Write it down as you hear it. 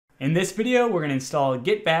In this video, we're going to install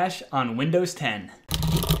Git Bash on Windows 10.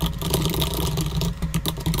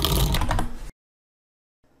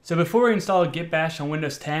 So before we install Git Bash on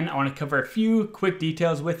Windows 10, I want to cover a few quick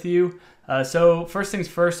details with you. So first things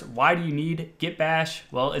first, why do you need Git Bash?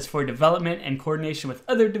 Well, it's for development and coordination with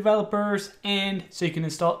other developers, and so you can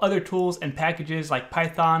install other tools and packages like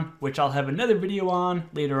Python, which I'll have another video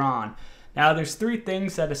on later on. Now there's three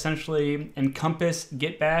things that essentially encompass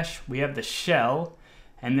Git Bash. We have the shell,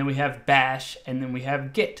 and then we have bash, and then we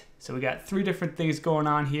have git. So we got three different things going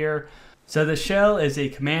on here. So the shell is a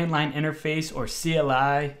command line interface, or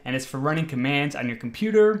CLI, and it's for running commands on your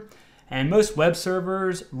computer. And most web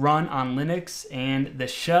servers run on Linux, and the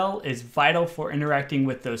shell is vital for interacting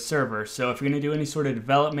with those servers. So if you're going to do any sort of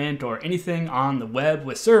development or anything on the web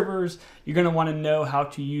with servers, you're going to want to know how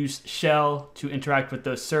to use shell to interact with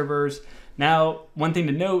those servers. Now, one thing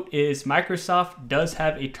to note is Microsoft does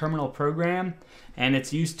have a terminal program, and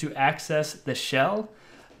it's used to access the shell,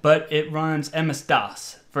 but it runs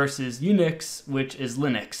MS-DOS versus Unix, which is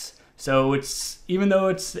Linux. So even though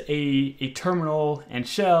it's a terminal and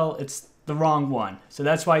shell, it's the wrong one. So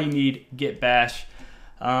that's why you need Git Bash.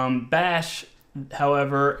 Bash,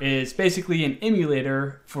 however, is basically an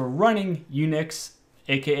emulator for running Unix,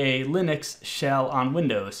 aka Linux shell on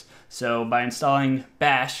Windows. So by installing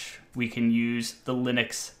Bash, we can use the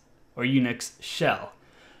Linux or Unix shell.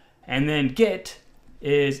 And then Git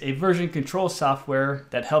is a version control software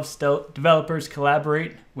that helps developers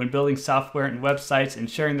collaborate when building software and websites and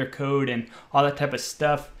sharing their code and all that type of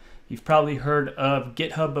stuff. You've probably heard of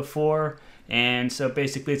GitHub before, and so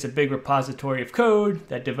basically it's a big repository of code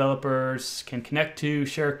that developers can connect to,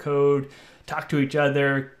 share code, talk to each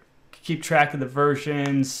other, keep track of the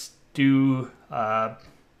versions, do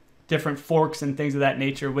different forks and things of that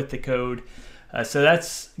nature with the code. So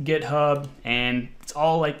that's GitHub, and it's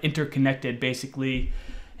all like interconnected basically.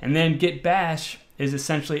 And then Git Bash is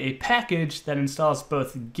essentially a package that installs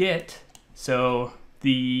both Git, so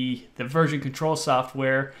the version control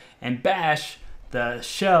software, and Bash, the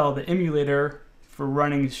shell, the emulator for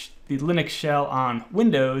running the Linux shell on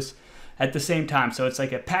Windows at the same time. So it's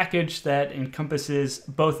like a package that encompasses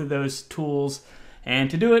both of those tools. And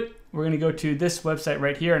to do it, we're going to go to this website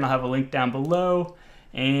right here, and I'll have a link down below.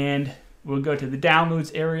 And we'll go to the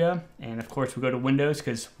downloads area, and of course we'll go to Windows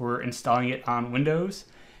because we're installing it on Windows.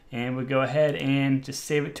 And we'll go ahead and just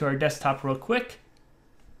save it to our desktop real quick.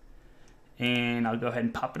 And I'll go ahead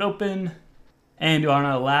and pop it open. And do I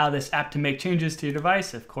want to allow this app to make changes to your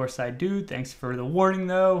device? Of course I do. Thanks for the warning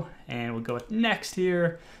though. And we'll go with next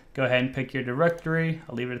here. Go ahead and pick your directory.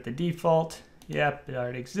 I'll leave it at the default. Yep, it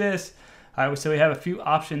already exists. All right, so we have a few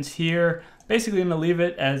options here. Basically, I'm going to leave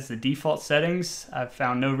it as the default settings. I've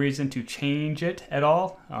found no reason to change it at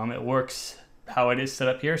all. It works how it is set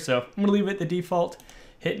up here. So I'm going to leave it the default.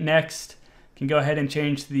 Hit next. You can go ahead and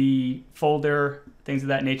change the folder, things of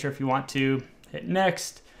that nature if you want to. Hit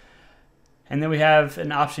next. And then we have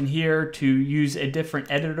an option here to use a different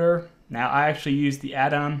editor. Now, I actually use the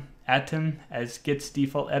Atom as Git's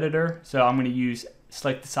default editor. So I'm going to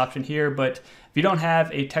select this option here, but if you don't have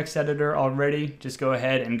a text editor already, just go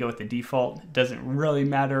ahead and go with the default. It doesn't really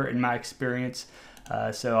matter in my experience.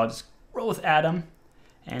 So I'll just roll with Atom,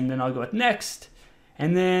 and then I'll go with next.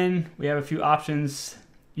 And then we have a few options.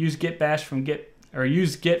 Use Git Bash from Git, or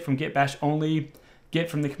use Git from Git Bash only, Git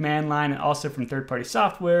from the command line and also from third-party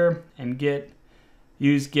software, and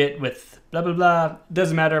use Git with blah, blah, blah.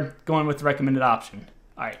 Doesn't matter, going with the recommended option.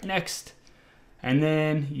 All right, next. And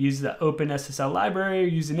then use the OpenSSL library,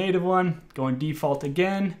 use the native one, going default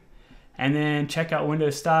again. And then check out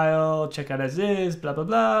Windows style, check out as is, blah, blah,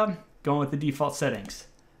 blah. Going with the default settings.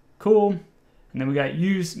 Cool. And then we got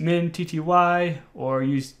use min TTY or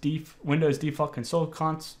use Windows default control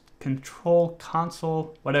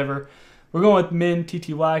console, whatever. We're going with min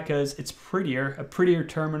TTY because it's a prettier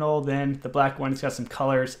terminal than the black one. It's got some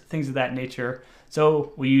colors, things of that nature.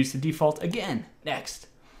 So we use the default again. Next.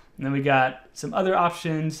 And then we got some other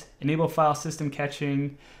options: enable file system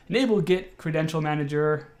caching, enable Git credential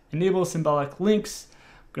manager, enable symbolic links.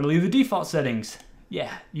 I'm gonna leave the default settings.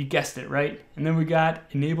 Yeah, you guessed it, right? And then we got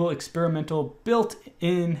enable experimental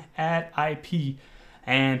built-in add IP.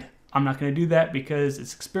 And I'm not gonna do that because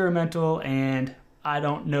it's experimental and I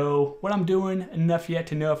don't know what I'm doing enough yet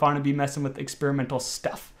to know if I wanna be messing with experimental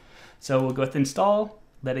stuff. So we'll go with install,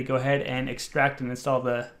 let it go ahead and extract and install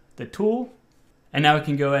the tool. And now we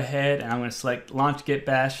can go ahead and I'm going to select Launch Git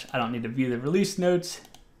Bash. I don't need to view the release notes.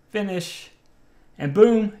 Finish. And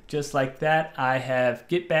boom, just like that, I have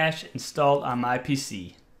Git Bash installed on my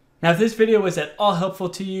PC. Now, if this video was at all helpful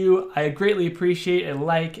to you, I greatly appreciate a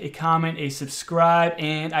like, a comment, a subscribe,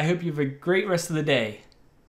 and I hope you have a great rest of the day.